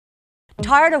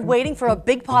Tired of waiting for a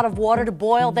big pot of water to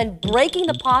boil, then breaking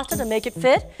the pasta to make it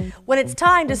fit? When it's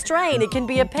time to strain, it can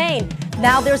be a pain.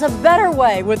 Now there's a better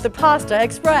way with the Pasta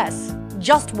Express.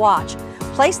 Just watch.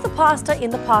 Place the pasta in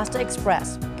the Pasta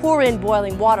Express. Pour in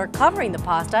boiling water covering the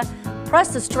pasta.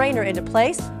 Press the strainer into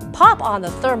place. Pop on the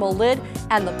thermal lid,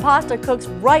 and the pasta cooks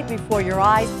right before your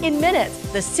eyes in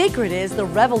minutes. The secret is the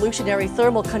revolutionary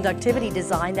thermal conductivity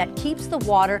design that keeps the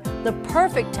water the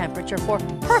perfect temperature for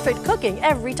perfect cooking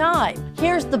every time.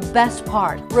 Here's the best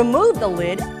part. Remove the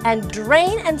lid and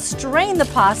drain and strain the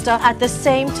pasta at the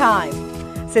same time.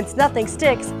 Since nothing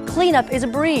sticks, cleanup is a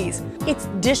breeze. It's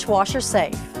dishwasher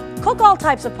safe. Cook all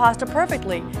types of pasta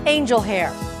perfectly. Angel hair,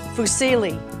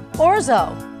 fusilli,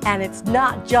 orzo. And it's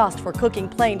not just for cooking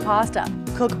plain pasta.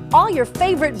 Cook all your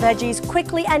favorite veggies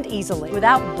quickly and easily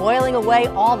without boiling away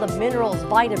all the minerals,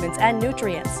 vitamins, and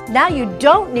nutrients. Now you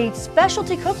don't need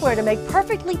specialty cookware to make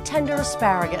perfectly tender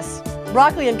asparagus.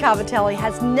 Broccoli and cavatelli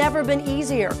has never been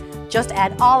easier. Just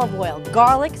add olive oil,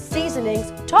 garlic,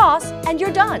 seasonings, toss, and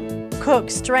you're done.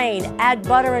 Cook, strain, add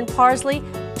butter and parsley,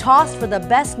 toss for the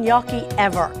best gnocchi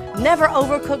ever. Never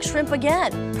overcook shrimp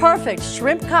again. Perfect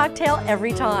shrimp cocktail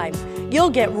every time. You'll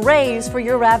get rays for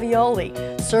your ravioli.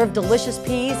 Serve delicious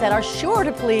peas that are sure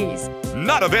to please.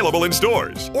 Not available in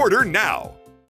stores. Order now.